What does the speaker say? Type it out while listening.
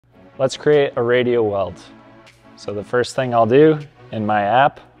let's create a radial weld. So the first thing I'll do in my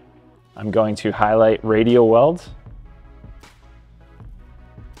app, I'm going to highlight radial weld.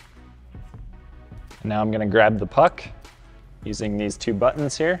 And now I'm going to grab the puck using these two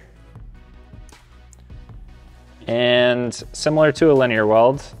buttons here. And similar to a linear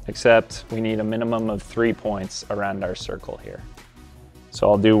weld, except we need a minimum of 3 points around our circle here.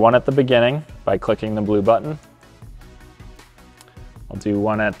 So I'll do one at the beginning by clicking the blue button. I'll do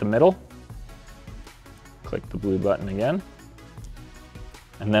one at the middle, click the blue button again,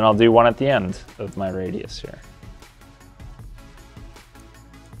 and then I'll do one at the end of my radius here.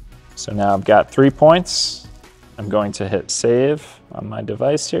 So now I've got 3 points. I'm going to hit save on my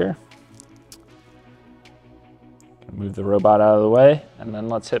device here. Move the robot out of the way, and then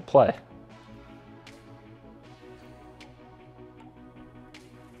let's hit play.